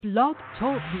Blog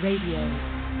Talk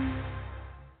Radio.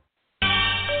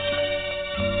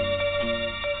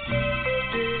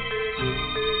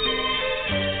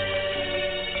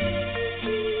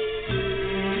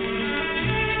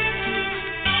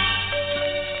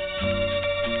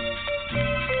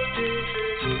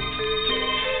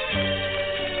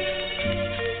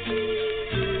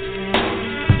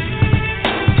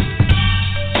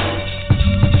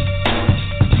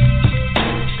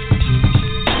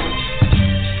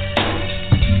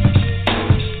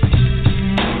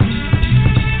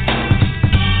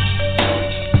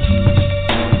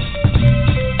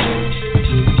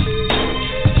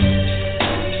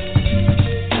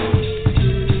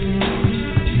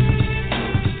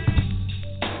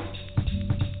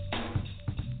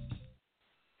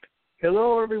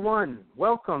 Hello, everyone.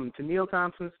 Welcome to Neil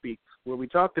Thompson Speaks, where we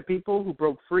talk to people who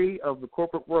broke free of the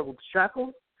corporate world's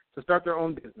shackles to start their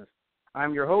own business.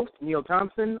 I'm your host, Neil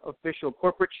Thompson, official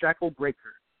corporate shackle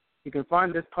breaker. You can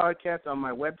find this podcast on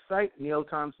my website,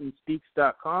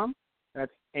 neilthompsonspeaks.com.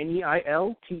 That's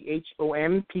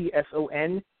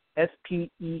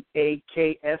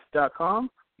neilthompsonspeaks.com.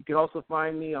 You can also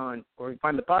find me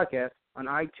find the podcast on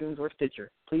iTunes or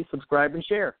Stitcher. Please subscribe and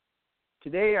share.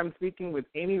 Today, I'm speaking with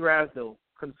Amy Rasdal,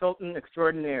 consultant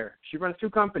extraordinaire. She runs two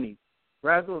companies.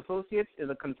 Rasdal Associates is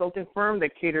a consulting firm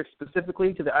that caters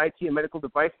specifically to the IT and medical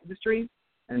device industry,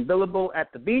 and Billable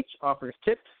at the Beach offers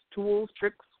tips, tools,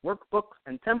 tricks, workbooks,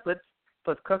 and templates,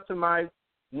 plus customized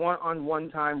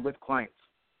one-on-one time with clients.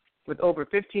 With over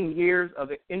 15 years of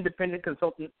independent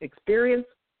consultant experience,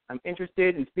 I'm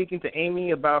interested in speaking to Amy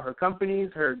about her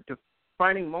companies, her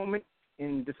defining moment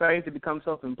in deciding to become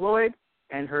self-employed,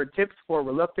 and her tips for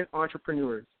reluctant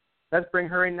entrepreneurs. Let's bring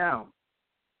her in now.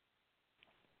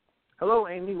 Hello,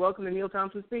 Amy. Welcome to Neil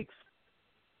Thompson Speaks.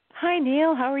 Hi,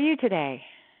 Neil. How are you today?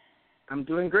 I'm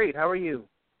doing great. How are you?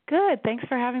 Good. Thanks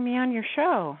for having me on your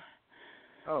show.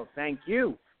 Oh, thank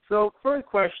you. So, first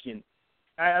question.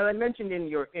 As I mentioned in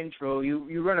your intro,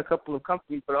 you run a couple of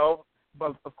companies, but of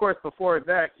course, before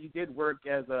that, you did work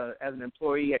as an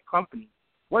employee at companies.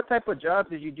 What type of jobs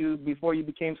did you do before you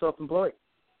became self-employed?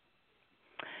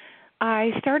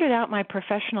 I started out my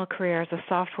professional career as a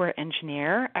software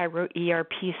engineer. I wrote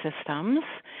ERP systems.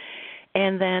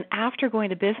 And then after going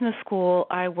to business school,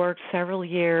 I worked several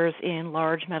years in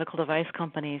large medical device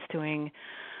companies doing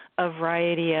a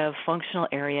variety of functional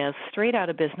areas. Straight out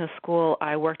of business school,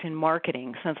 I worked in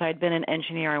marketing. Since I'd been an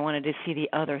engineer, I wanted to see the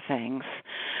other things.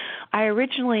 I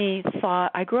originally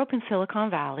thought, I grew up in Silicon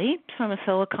Valley, so I'm a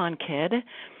Silicon kid.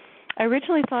 I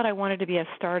originally thought I wanted to be a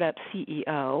startup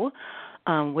CEO,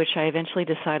 which I eventually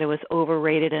decided was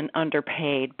overrated and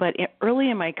underpaid. But early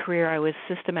in my career, I was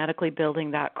systematically building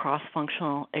that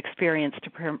cross-functional experience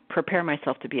to prepare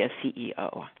myself to be a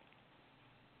CEO.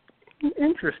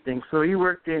 Interesting. So you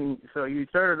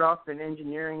started off in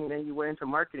engineering, and then you went into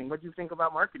marketing. What do you think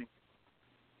about marketing?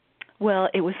 Well,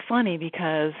 it was funny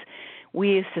because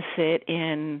we used to sit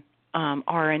in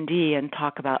R&D and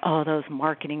talk about, those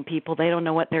marketing people, they don't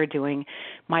know what they're doing.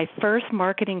 My first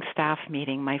marketing staff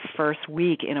meeting, my first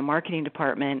week in a marketing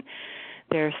department,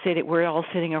 we're all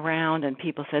sitting around and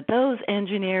people said, those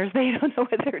engineers, they don't know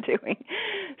what they're doing.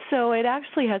 So it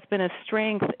actually has been a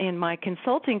strength in my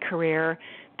consulting career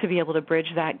to be able to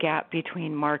bridge that gap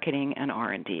between marketing and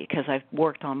R&D because I've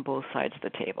worked on both sides of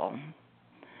the table.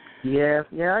 Yeah,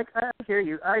 I hear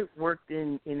you. I worked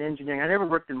in engineering. I never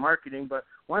worked in marketing, but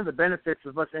one of the benefits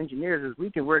of us engineers is we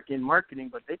can work in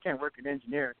marketing, but they can't work in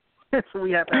engineering. So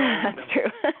we have to have That's true.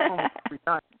 every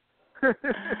time. With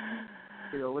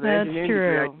an That's engineering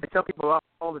true. degree, I tell people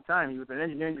all the time, with an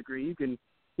engineering degree, you can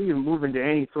move into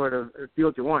any sort of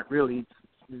field you want, really.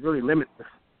 It's really limitless.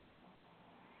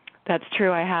 That's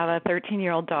true. I have a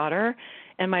 13-year-old daughter,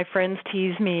 and my friends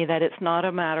tease me that it's not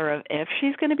a matter of if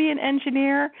she's going to be an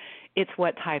engineer, it's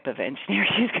what type of engineer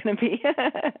she's going to be.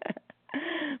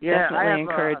 Yeah, Definitely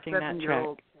encouraging that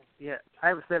track. Yeah, I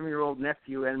have a 7-year-old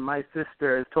nephew, and my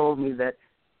sister has told me that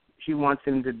she wants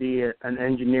him to be an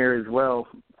engineer as well.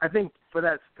 I think for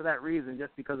that reason,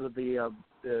 just because of the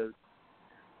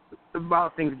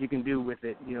amount of things that you can do with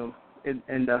it, and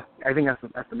I think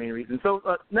that's the main reason. So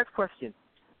next question.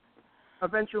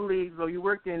 Eventually, so you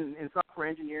worked in software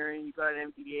engineering, you got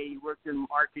an MBA, you worked in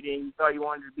marketing, you thought you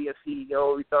wanted to be a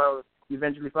CEO, you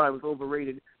eventually thought it was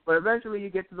overrated. But eventually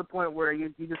you get to the point where you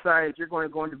decide you're going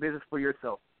to go into business for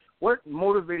yourself. What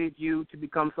motivated you to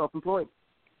become self-employed?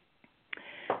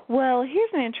 Well,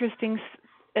 here's an interesting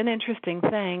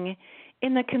thing.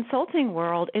 In the consulting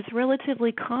world, it's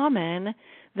relatively common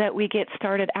that we get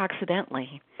started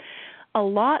accidentally. a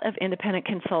lot of independent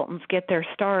consultants get their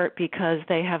start because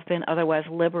they have been otherwise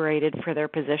liberated for their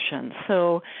positions.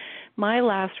 So my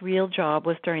last real job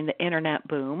was during the internet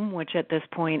boom, which at this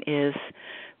point is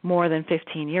more than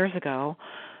 15 years ago.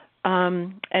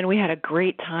 And we had a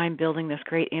great time building this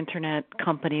great internet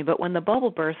company. But when the bubble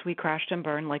burst, we crashed and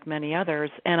burned like many others,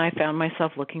 and I found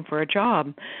myself looking for a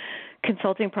job.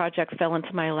 Consulting projects fell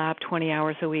into my lap 20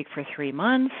 hours a week for 3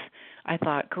 months. I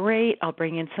thought, great, I'll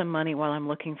bring in some money while I'm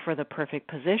looking for the perfect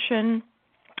position.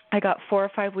 I got 4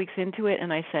 or 5 weeks into it,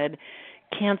 and I said,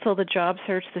 cancel the job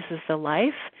search. This is the life.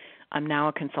 I'm now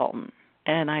a consultant.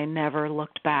 And I never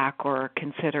looked back or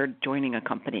considered joining a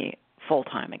company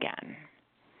full-time again.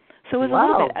 So it was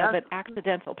a little bit of an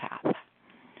accidental path.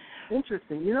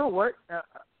 Interesting. You know what?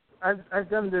 I've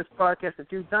done this podcast a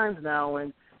few times now,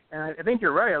 and I think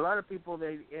you're right. A lot of people,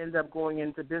 they end up going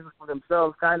into business for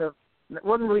themselves. Kind of, it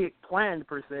wasn't really planned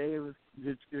per se. It was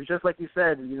just like you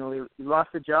said. You know, you lost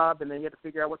a job, and then you had to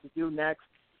figure out what to do next.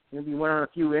 You went on a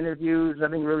few interviews.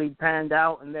 Nothing really panned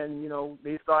out, and then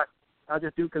they thought, I'll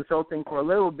just do consulting for a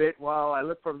little bit while I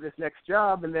look for this next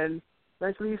job, and then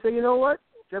eventually you say, you know what?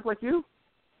 Just like you.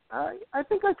 I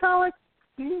think I kind of like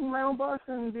being my own boss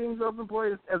and being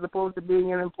self-employed as opposed to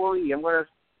being an employee. I'm going to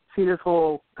see this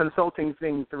whole consulting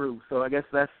thing through. So I guess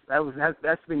that's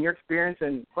been your experience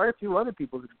and quite a few other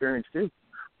people's experience too.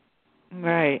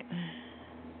 Right.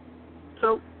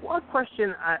 So one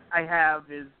question I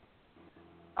have is,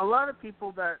 a lot of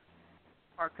people that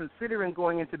are considering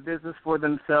going into business for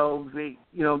themselves, they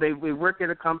work at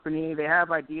a company, they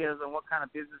have ideas on what kind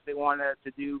of business they want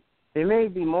to do. They may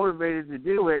be motivated to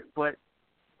do it, but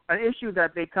an issue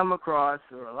that they come across,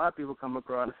 or a lot of people come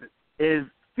across, is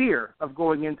fear of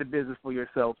going into business for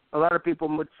yourself. A lot of people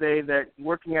would say that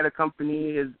working at a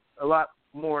company is a lot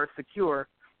more secure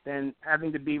than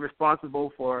having to be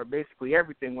responsible for basically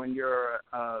everything when you're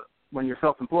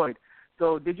self-employed.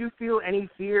 So did you feel any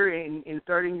fear in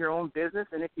starting your own business?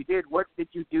 And if you did, what did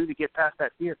you do to get past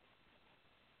that fear?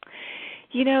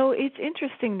 It's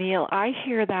interesting, Neil. I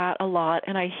hear that a lot,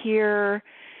 and I hear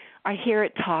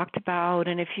it talked about.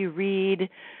 And if you read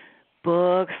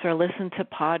books or listen to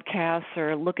podcasts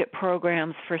or look at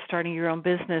programs for starting your own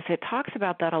business, it talks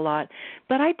about that a lot.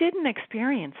 But I didn't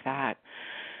experience that.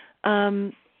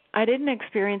 I didn't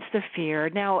experience the fear.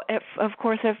 Now, of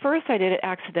course, at first I did it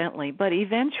accidentally, but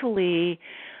eventually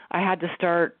I had to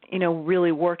start,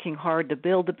 really working hard to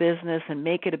build a business and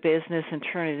make it a business and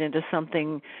turn it into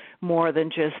something more than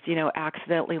just,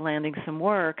 accidentally landing some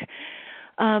work.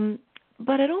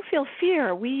 But I don't feel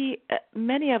fear.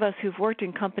 Many of us who've worked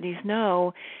in companies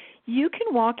know you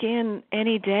can walk in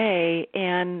any day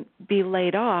and be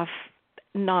laid off,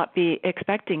 not be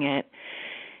expecting it.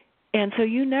 And so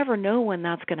you never know when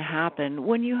that's going to happen.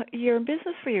 When you're in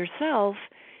business for yourself,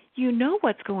 you know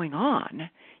what's going on.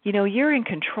 You're in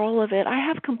control of it. I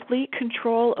have complete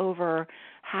control over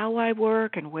how I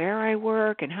work and where I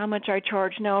work and how much I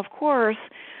charge. Now, of course,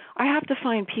 I have to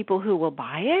find people who will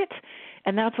buy it,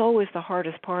 and that's always the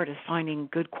hardest part, is finding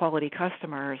good quality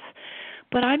customers.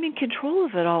 But I'm in control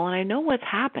of it all, and I know what's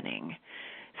happening.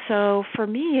 So for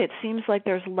me, it seems like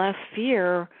there's less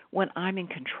fear when I'm in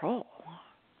control.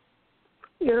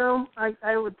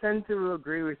 I would tend to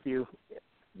agree with you.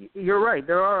 You're right.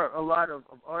 There are a lot of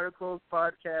articles,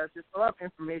 podcasts, just a lot of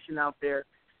information out there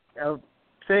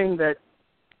saying that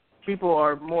people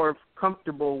are more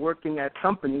comfortable working at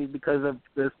companies because of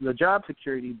the job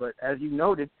security. But as you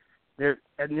noted, in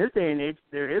this day and age,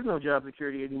 there is no job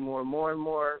security anymore. More and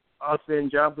more often,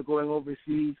 jobs are going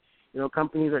overseas.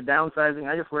 Companies are downsizing.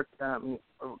 I just worked a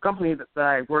company that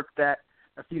I worked at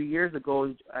a few years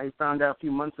ago. I found out a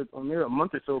month or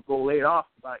so ago, laid off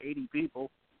about 80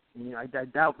 people. I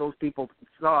doubt those people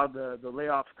saw the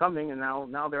layoffs coming, and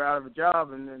now they're out of a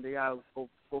job, and then they got to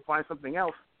go find something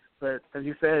else. But as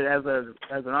you said, as an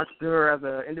entrepreneur, as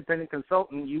an independent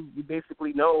consultant, you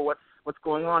basically know what's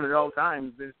going on at all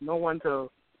times. There's no one to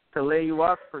lay you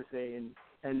off per se,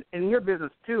 and in your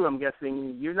business too, I'm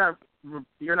guessing you're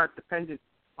not dependent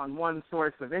on one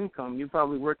source of income. You're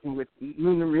probably working with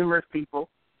numerous people,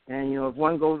 and if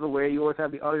one goes away, you always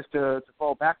have the others to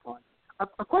fall back on.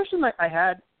 A question I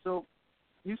had. So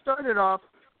you started off,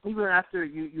 even after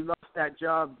you lost that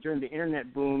job during the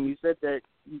internet boom, you said that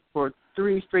for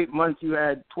 3 straight months you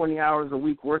had 20 hours a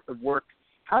week worth of work.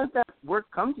 How did that work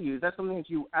come to you? Is that something that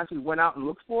you actually went out and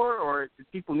looked for, or did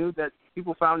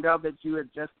people found out that you had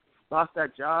just lost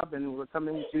that job and were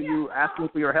coming to you asking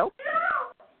for your help?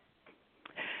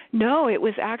 No, it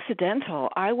was accidental.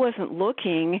 I wasn't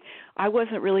looking. I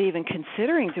wasn't really even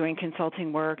considering doing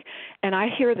consulting work, and I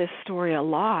hear this story a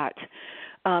lot.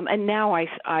 And now I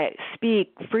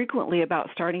speak frequently about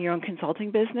starting your own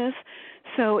consulting business.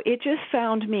 So it just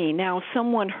found me. Now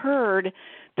someone heard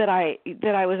that I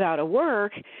was out of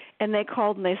work, and they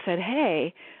called and they said,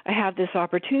 "Hey, I have this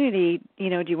opportunity.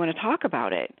 Do you want to talk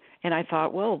about it?" And I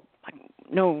thought, well,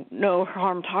 no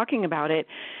harm talking about it.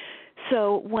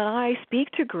 So when I speak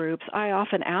to groups, I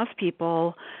often ask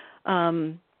people,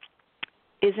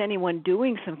 is anyone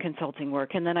doing some consulting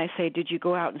work? And then I say, did you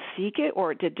go out and seek it,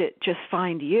 or did it just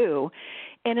find you?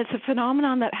 And it's a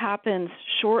phenomenon that happens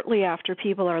shortly after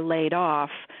people are laid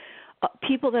off.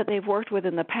 People that they've worked with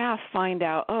in the past find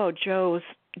out, oh,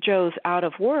 Joe's out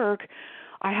of work.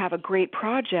 I have a great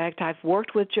project. I've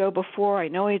worked with Joe before. I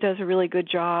know he does a really good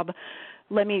job.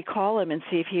 Let me call him and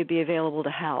see if he'd be available to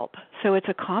help. So it's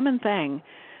a common thing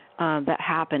that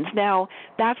happens. Now,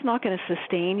 that's not going to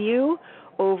sustain you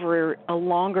over a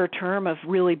longer term of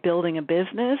really building a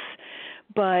business,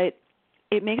 but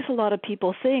it makes a lot of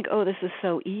people think, oh, this is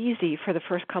so easy for the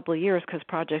first couple of years because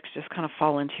projects just kind of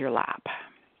fall into your lap.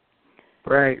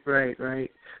 Right.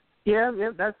 Yeah,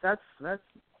 that's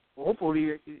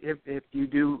hopefully if you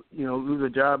do, lose a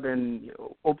job, and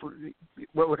hopefully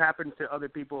what would happen to other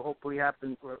people hopefully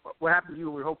happens, or what happened to you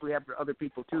would hopefully happen to other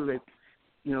people too.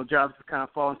 That jobs kind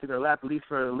of fall into their lap, at least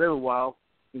for a little while.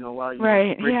 While you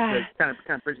right, bridge yeah. kind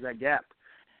of bridge that gap.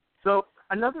 So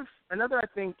another I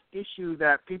think issue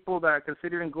that people that are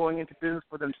considering going into business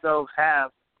for themselves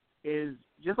have is,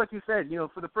 just like you said,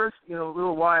 for the first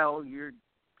little while you're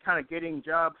kind of getting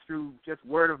jobs through just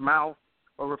word of mouth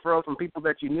or referrals from people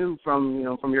that you knew from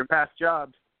your past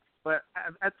jobs. But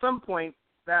at some point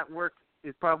that work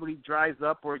is probably dries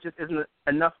up, or it just isn't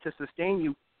enough to sustain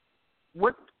you.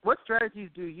 What strategies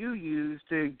do you use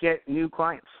to get new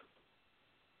clients?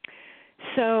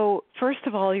 So first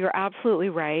of all, you're absolutely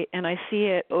right, and I see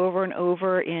it over and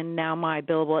over in now my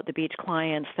Billable at the Beach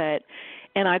clients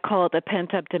and I call it the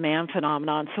pent-up demand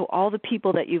phenomenon. So all the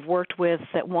people that you've worked with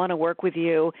that want to work with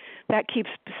you, that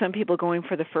keeps some people going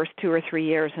for the first 2 or 3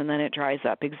 years, and then it dries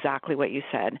up, exactly what you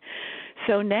said.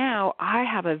 So now I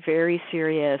have a very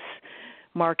serious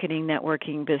marketing,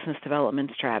 networking, business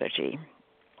development strategy.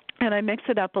 And I mix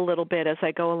it up a little bit as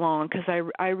I go along because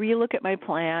I relook at my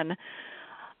plan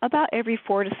about every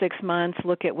 4 to 6 months,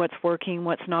 look at what's working,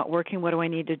 what's not working, what do I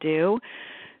need to do.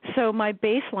 So my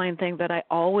baseline thing that I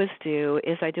always do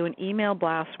is I do an email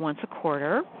blast once a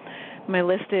quarter. My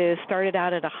list started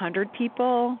out at 100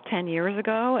 people 10 years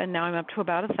ago, and now I'm up to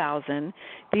about 1,000.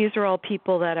 These are all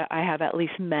people that I have at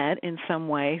least met in some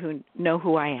way who know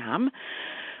who I am.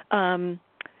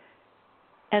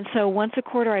 And so once a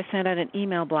quarter I send out an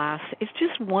email blast. It's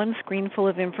just one screen full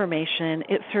of information.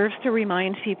 It serves to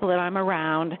remind people that I'm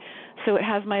around, so it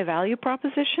has my value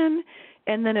proposition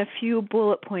and then a few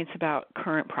bullet points about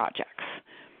current projects.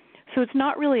 So it's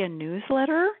not really a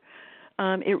newsletter.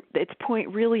 Its point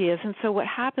really is. And so what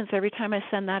happens every time I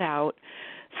send that out,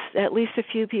 at least a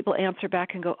few people answer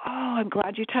back and go, oh, I'm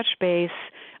glad you touched base.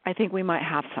 I think we might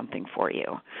have something for you.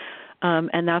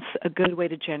 And that's a good way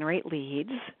to generate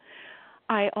leads.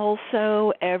 I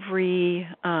also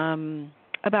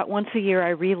about once a year,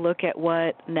 I relook at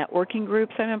what networking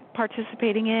groups I'm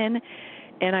participating in,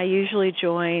 and I usually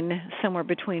join somewhere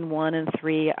between 1 and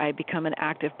 3. I become an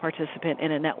active participant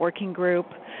in a networking group,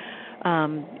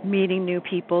 meeting new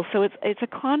people. So it's a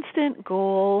constant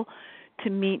goal to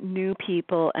meet new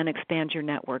people and expand your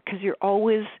network because you're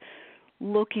always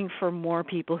looking for more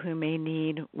people who may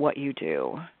need what you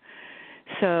do.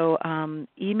 So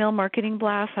email marketing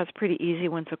blast, that's pretty easy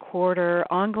once a quarter,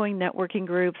 ongoing networking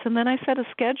groups, and then I set a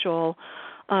schedule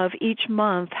of each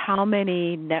month how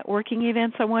many networking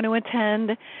events I want to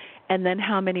attend and then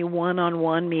how many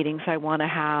one-on-one meetings I want to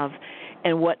have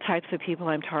and what types of people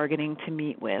I'm targeting to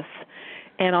meet with.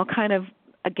 And I'll kind of,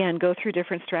 again, go through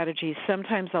different strategies.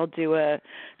 Sometimes I'll do a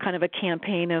kind of a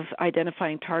campaign of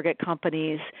identifying target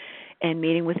companies and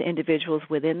meeting with individuals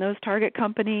within those target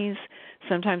companies.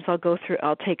 Sometimes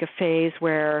I'll take a phase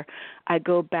where I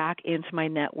go back into my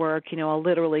network. I'll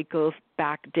literally go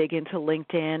back, dig into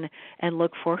LinkedIn and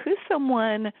look for who's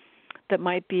someone that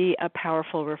might be a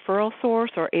powerful referral source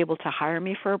or able to hire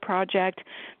me for a project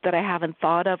that I haven't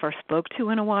thought of or spoke to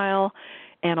in a while,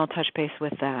 and I'll touch base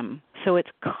with them. So it's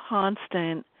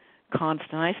constant.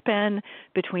 I spend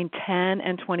between 10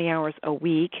 and 20 hours a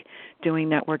week doing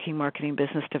networking, marketing,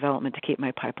 business development to keep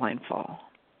my pipeline full.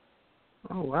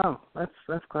 Oh wow, that's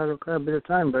quite a bit of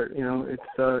time, but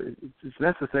it's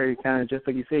necessary, kind of just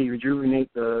like you say, you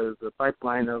rejuvenate the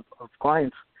pipeline of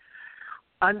clients.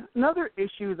 Another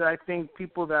issue that I think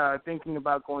people that are thinking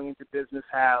about going into business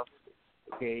have,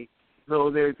 so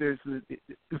there's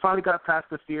you finally got past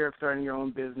the fear of starting your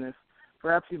own business.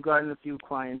 perhaps you've gotten a few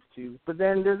clients too. But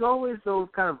then there's always those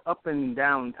kind of up and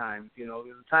down times. You know,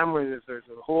 there's a time where there's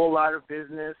a whole lot of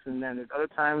business, and then there's other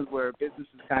times where business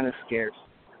is kind of scarce.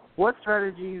 What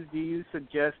strategies do you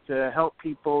suggest to help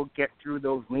people get through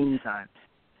those lean times?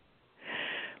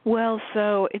 Well,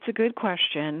 so it's a good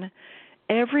question.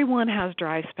 Everyone has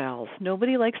dry spells.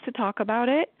 Nobody likes to talk about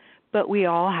it, but we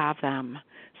all have them.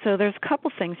 So there's a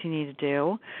couple things you need to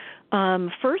do.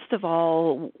 First of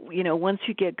all, you know, once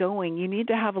you get going, you need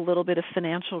to have a little bit of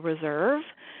financial reserve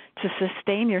to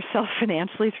sustain yourself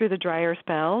financially through the drier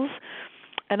spells.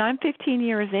 And I'm 15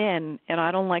 years in, and I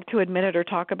don't like to admit it or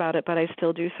talk about it, but I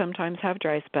still do sometimes have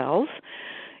dry spells.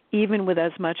 Even with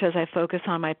as much as I focus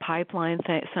on my pipeline,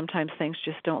 sometimes things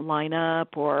just don't line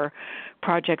up or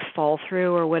projects fall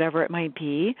through or whatever it might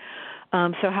be.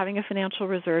 So having a financial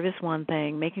reserve is one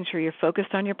thing, making sure you're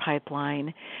focused on your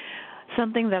pipeline.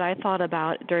 Something that I thought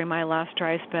about during my last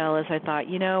dry spell is I thought,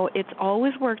 you know, it's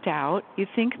always worked out. You'd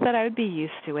think that I would be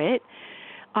used to it.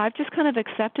 I've just kind of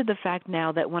accepted the fact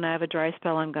now that when I have a dry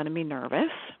spell, I'm going to be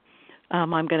nervous. I'm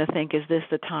going to think, is this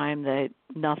the time that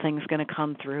nothing's going to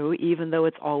come through, even though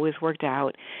it's always worked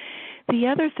out? The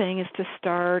other thing is to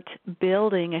start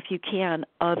building, if you can,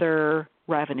 other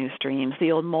revenue streams,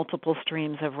 the old multiple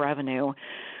streams of revenue.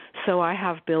 So I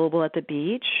have Billable at the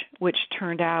Beach, which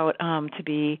turned out to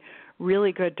be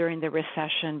really good during the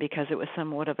recession because it was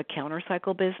somewhat of a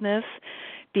counter-cycle business.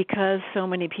 Because so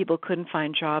many people couldn't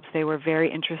find jobs, they were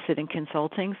very interested in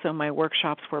consulting, so my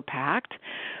workshops were packed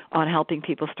on helping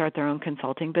people start their own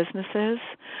consulting businesses.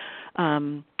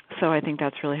 So I think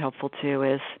that's really helpful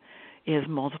too, is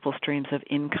multiple streams of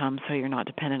income so you're not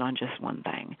dependent on just one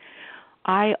thing.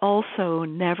 I also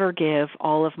never give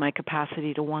all of my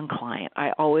capacity to one client.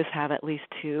 I always have at least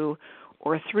 2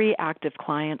 or 3 active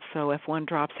clients, so if one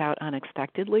drops out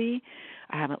unexpectedly,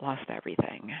 I haven't lost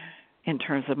everything in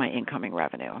terms of my incoming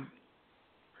revenue.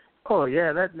 Oh,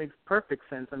 yeah, that makes perfect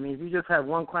sense. I mean, if you just have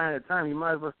one client at a time, you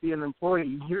might as well be an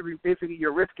employee. Basically,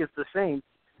 your risk is the same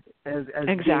as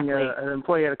exactly. being an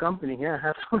employee at a company. Yeah,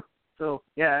 absolutely. So,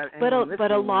 yeah. But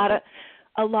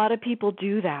a lot of people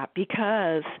do that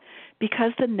because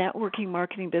the networking,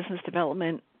 marketing, business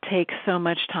development takes so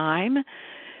much time.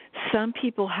 Some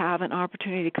people have an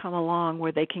opportunity to come along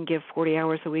where they can give 40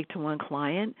 hours a week to one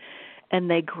client, and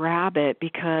they grab it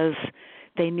because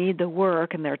they need the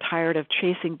work and they're tired of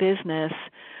chasing business,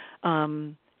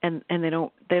 and they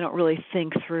don't really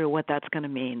think through what that's going to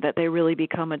mean, that they really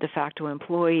become a de facto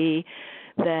employee,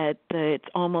 that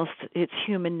it's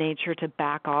human nature to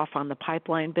back off on the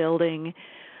pipeline building.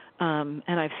 And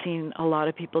I've seen a lot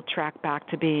of people track back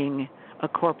to being a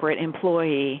corporate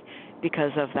employee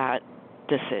because of that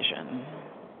decision.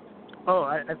 Oh,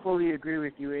 I fully agree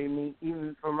with you, Amy.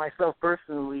 Even for myself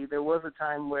personally, there was a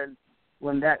time when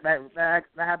that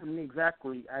happened to me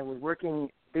exactly. I was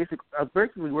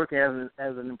basically working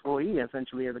as an employee,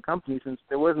 essentially, as a company, since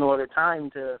there was no other time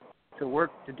to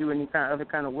work, to do any other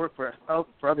kind of work for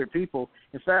other people.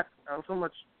 In fact, I was so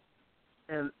much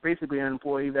basically an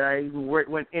employee that I even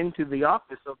went into the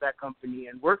office of that company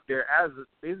and worked there as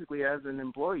an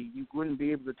employee. You wouldn't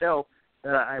be able to tell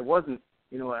that I wasn't,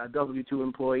 you know, a W-2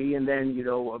 employee. And then, you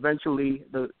know, eventually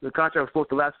the contract was supposed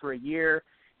to last for a year.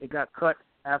 It got cut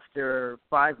after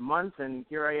 5 months, and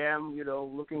here I am, you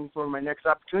know, looking for my next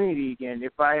opportunity again.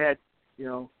 If I had, you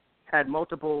know, had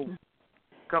multiple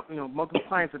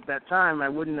clients at that time, I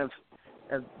wouldn't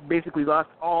have basically lost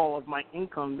all of my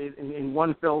income in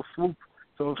one fell swoop.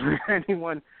 So for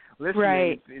anyone listening,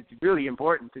 right, it's really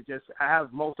important to just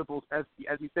have multiple, as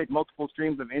you said, multiple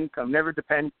streams of income. Never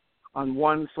depend on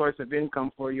one source of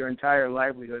income for your entire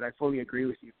livelihood. I fully agree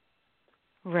with you.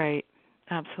 Right,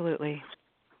 absolutely.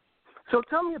 So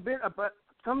tell me a bit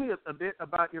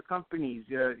about your companies.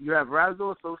 You have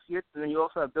Rasdal Associates, and then you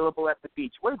also have Billable at the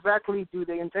Beach. What exactly do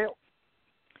they entail?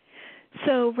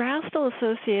 So Rasdal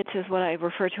Associates is what I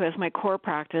refer to as my core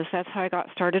practice. That's how I got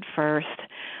started first.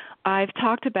 I've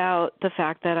talked about the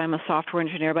fact that I'm a software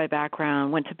engineer by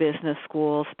background, went to business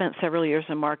school, spent several years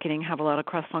in marketing, have a lot of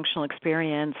cross-functional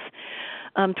experience.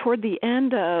 Toward the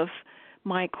end of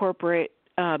my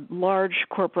large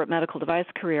corporate medical device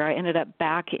career, I ended up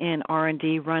back in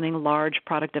R&D running large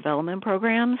product development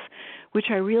programs, which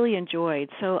I really enjoyed.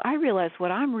 So I realized what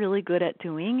I'm really good at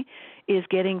doing is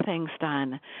getting things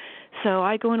done. So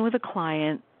I go in with a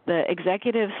client, the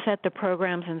executives set the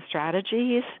programs and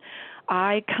strategies.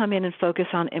 I come in and focus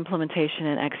on implementation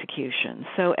and execution.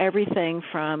 So everything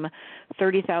from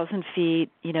 30,000 feet,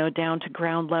 you know, down to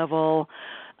ground level,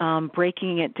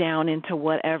 breaking it down into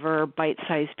whatever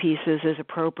bite-sized pieces is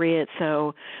appropriate.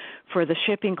 So, For the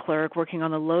shipping clerk working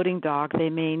on the loading dock, they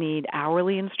may need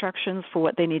hourly instructions for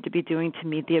what they need to be doing to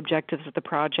meet the objectives of the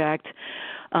project.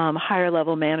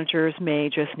 Higher-level managers may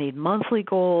just need monthly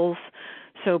goals.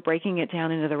 So breaking it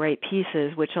down into the right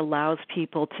pieces, which allows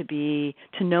people to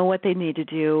know what they need to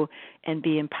do and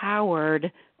be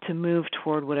empowered to move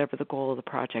toward whatever the goal of the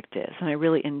project is. And I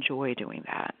really enjoy doing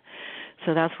that.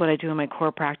 So that's what I do in my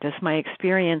core practice. My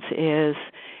experience is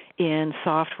in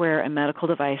software and medical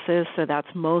devices, so that's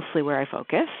mostly where I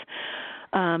focus.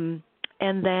 And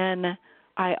then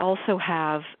I also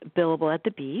have Billable at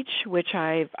the Beach, which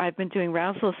I've been doing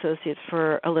Rasdal Associates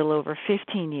for a little over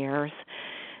 15 years.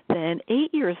 Then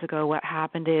 8 years ago, what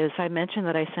happened is I mentioned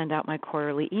that I send out my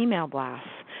quarterly email blasts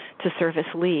to service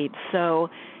leads. So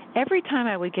every time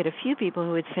I would get a few people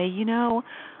who would say,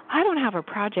 I don't have a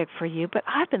project for you, but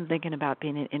I've been thinking about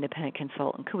being an independent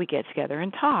consultant. Could we get together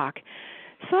and talk?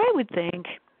 So I would think,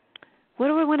 what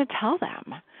do I want to tell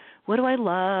them? What do I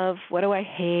love? What do I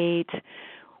hate?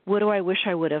 What do I wish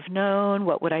I would have known?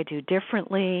 What would I do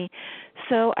differently?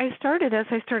 So as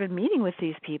I started meeting with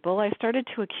these people, I started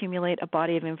to accumulate a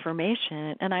body of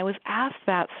information, and I was asked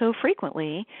that so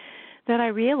frequently that I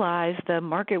realized the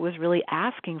market was really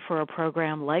asking for a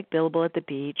program like Billable at the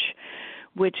Beach,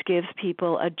 which gives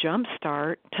people a jump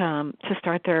start to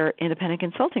start their independent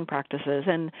consulting practices.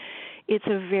 And it's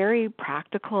a very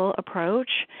practical approach,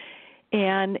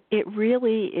 and it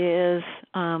really is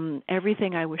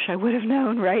everything I wish I would have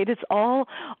known, right? It's all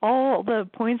the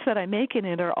points that I make in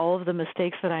it are all of the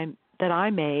mistakes that I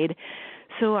made.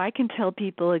 So I can tell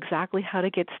people exactly how to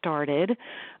get started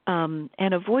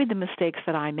and avoid the mistakes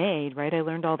that I made, right? I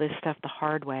learned all this stuff the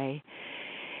hard way.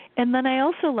 And then I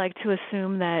also like to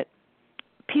assume that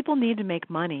people need to make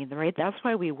money, right? That's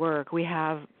why we work. We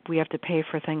have to pay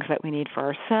for things that we need for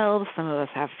ourselves. Some of us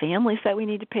have families that we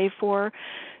need to pay for.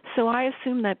 So I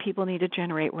assume that people need to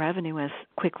generate revenue as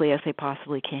quickly as they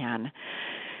possibly can.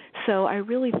 So I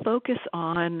really focus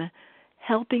on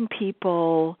helping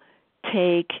people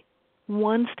take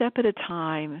one step at a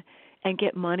time and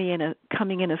get money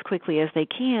coming in as quickly as they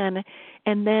can,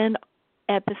 and then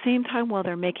at the same time while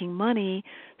they're making money,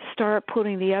 start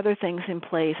putting the other things in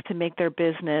place to make their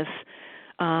business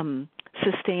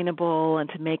sustainable and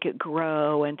to make it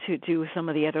grow and to do some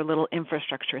of the other little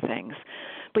infrastructure things.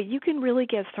 But you can really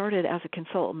get started as a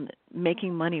consultant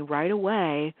making money right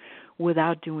away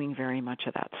without doing very much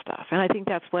of that stuff. And I think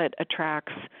that's what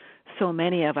attracts so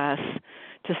many of us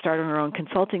to start our own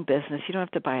consulting business. You don't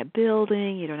have to buy a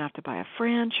building. You don't have to buy a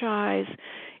franchise.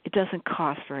 It doesn't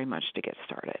cost very much to get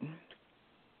started.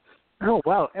 Oh,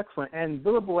 wow, excellent. And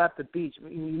Billable at the Beach,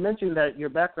 you mentioned that your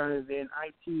background is in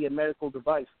IT and medical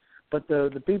device, but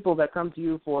the people that come to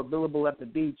you for Billable at the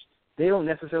Beach, they don't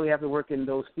necessarily have to work in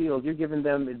those fields. You're giving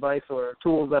them advice or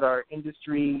tools that are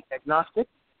industry agnostic?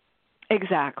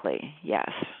 Exactly. Yes,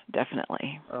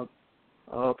 definitely.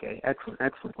 Okay,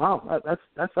 excellent. Wow,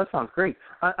 that sounds great.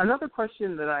 Another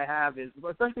question that I have is,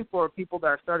 especially for people that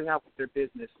are starting out with their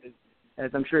business, is,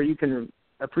 as I'm sure you can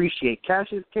appreciate, cash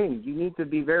is king. You need to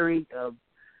be very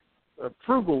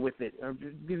frugal with it.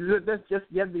 You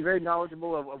have to be very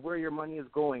knowledgeable of where your money is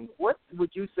going. What would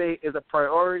you say is a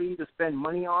priority to spend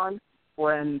money on,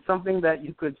 and something that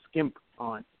you could skimp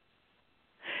on?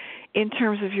 In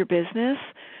terms of your business?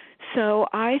 So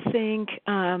I think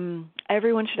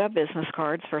everyone should have business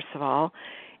cards, first of all,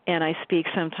 and I speak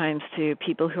sometimes to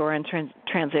people who are in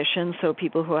transition, so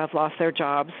people who have lost their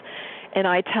jobs, and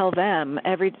I tell them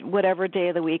whatever day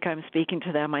of the week I'm speaking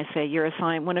to them, I say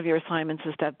one of your assignments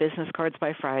is to have business cards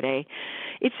by Friday.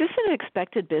 It's just an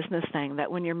expected business thing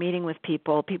that when you're meeting with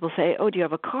people say, "Oh, do you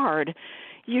have a card?"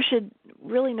 You should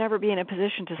really never be in a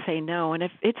position to say no, and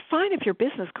if it's fine if your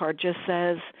business card just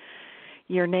says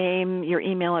your name, your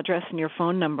email address, and your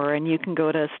phone number, and you can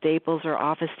go to Staples or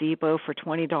Office Depot for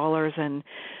 $20 and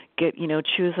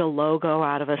choose a logo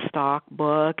out of a stock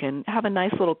book and have a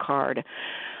nice little card.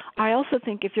 I also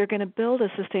think if you're going to build a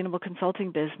sustainable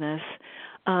consulting business,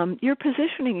 you're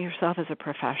positioning yourself as a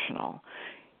professional.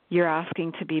 You're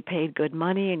asking to be paid good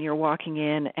money, and you're walking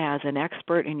in as an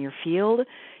expert in your field.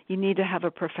 You need to have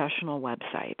a professional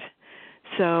website.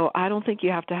 So I don't think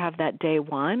you have to have that day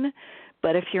one.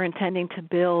 But if you're intending to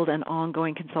build an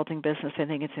ongoing consulting business, I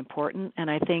think it's important. And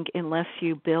I think unless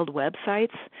you build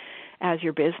websites as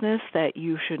your business, that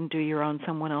you shouldn't do your own.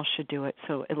 Someone else should do it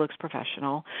so it looks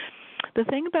professional. The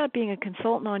thing about being a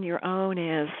consultant on your own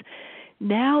is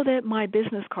now that my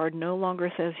business card no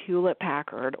longer says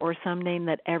Hewlett-Packard or some name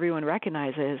that everyone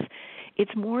recognizes,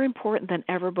 it's more important than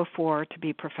ever before to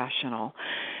be professional.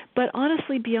 But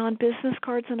honestly, beyond business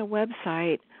cards and a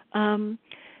website,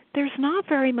 There's not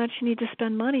very much you need to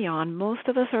spend money on. Most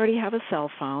of us already have a cell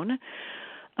phone.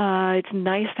 It's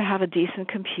nice to have a decent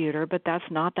computer, but that's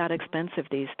not that expensive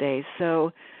these days.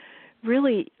 So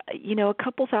really, a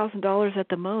couple $1,000s at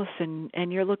the most,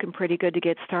 and you're looking pretty good to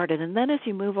get started. And then as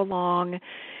you move along,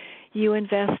 you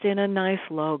invest in a nice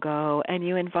logo, and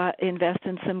you invest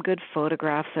in some good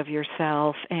photographs of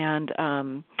yourself, and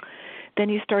then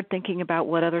you start thinking about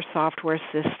what other software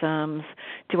systems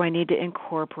do I need to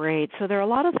incorporate. So there are a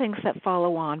lot of things that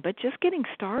follow on, but just getting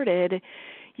started,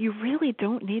 you really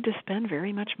don't need to spend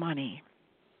very much money.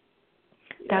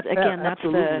 That's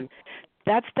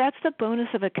the bonus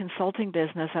of a consulting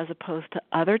business as opposed to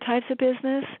other types of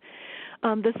business.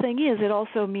 The thing is, it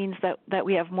also means that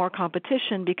we have more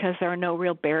competition because there are no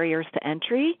real barriers to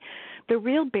entry. The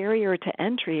real barrier to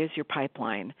entry is your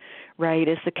pipeline, right?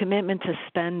 It's the commitment to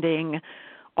spending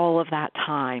all of that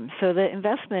time. So the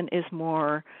investment is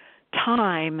more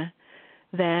time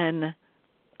than,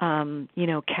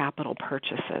 capital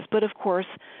purchases. But of course,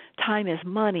 time is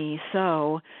money,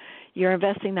 so you're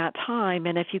investing that time,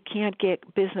 and if you can't get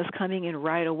business coming in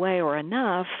right away or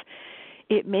enough,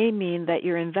 it may mean that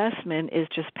your investment is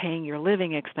just paying your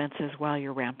living expenses while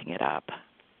you're ramping it up.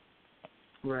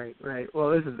 Right. Well,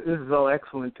 this is all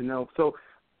excellent to know. So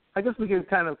I guess we can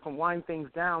kind of wind things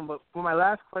down, but for my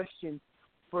last question,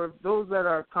 for those that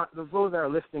are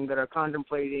listening that are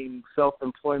contemplating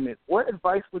self-employment, what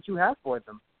advice would you have for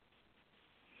them?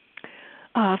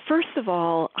 First of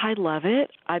all, I love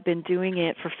it. I've been doing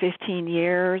it for 15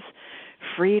 years.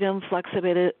 Freedom,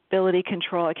 flexibility,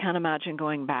 control, I can't imagine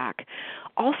going back.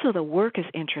 Also, the work is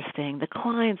interesting. The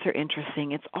clients are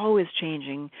interesting. It's always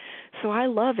changing. So I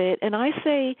love it, and I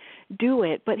say do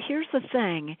it. But here's the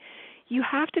thing. You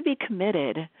have to be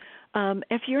committed.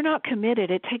 If you're not committed,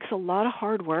 it takes a lot of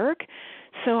hard work.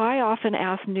 So I often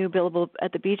ask new Billable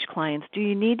at the Beach clients, do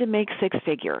you need to make six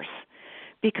figures?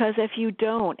 Because if you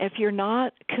don't, if you're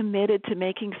not committed to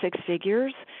making six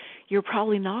figures, you're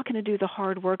probably not going to do the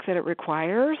hard work that it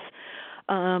requires.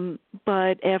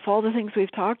 But if all the things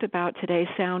we've talked about today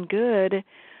sound good,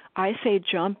 I say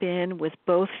jump in with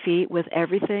both feet, with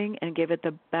everything, and give it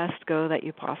the best go that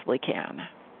you possibly can.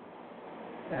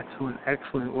 Excellent.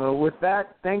 Well, with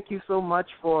that, thank you so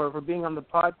much for being on the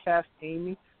podcast,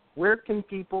 Amy. Where can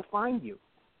people find you?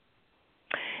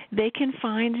 They can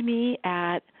find me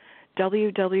at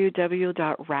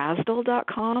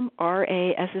www.rasdal.com,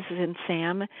 R-A-S as in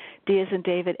Sam, D as in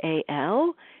David,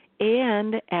 A-L,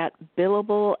 and at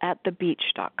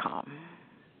billableatthebeach.com.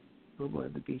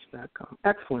 Billableatthebeach.com.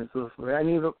 Excellent. So for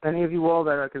any of you all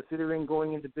that are considering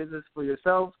going into business for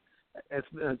yourselves,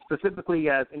 specifically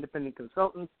as independent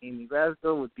consultants, Amy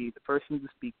Rasdal would be the person to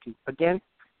speak to. Again,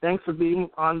 thanks for being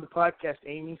on the podcast,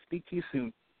 Amy. Speak to you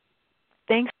soon.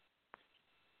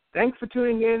 Thanks for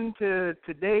tuning in to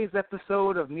today's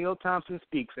episode of Neil Thompson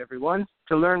Speaks, everyone.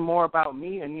 To learn more about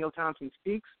me and Neil Thompson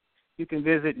Speaks, you can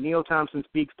visit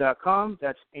neilthompsonspeaks.com.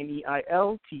 That's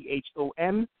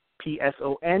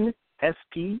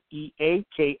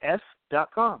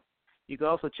NeilThompsonspeaks.com. You can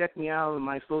also check me out on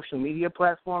my social media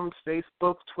platforms,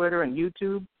 Facebook, Twitter, and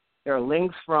YouTube. There are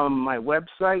links from my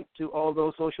website to all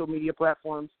those social media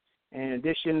platforms. And in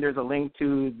addition, there's a link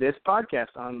to this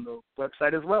podcast on the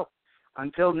website as well.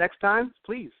 Until next time,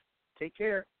 please take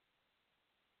care.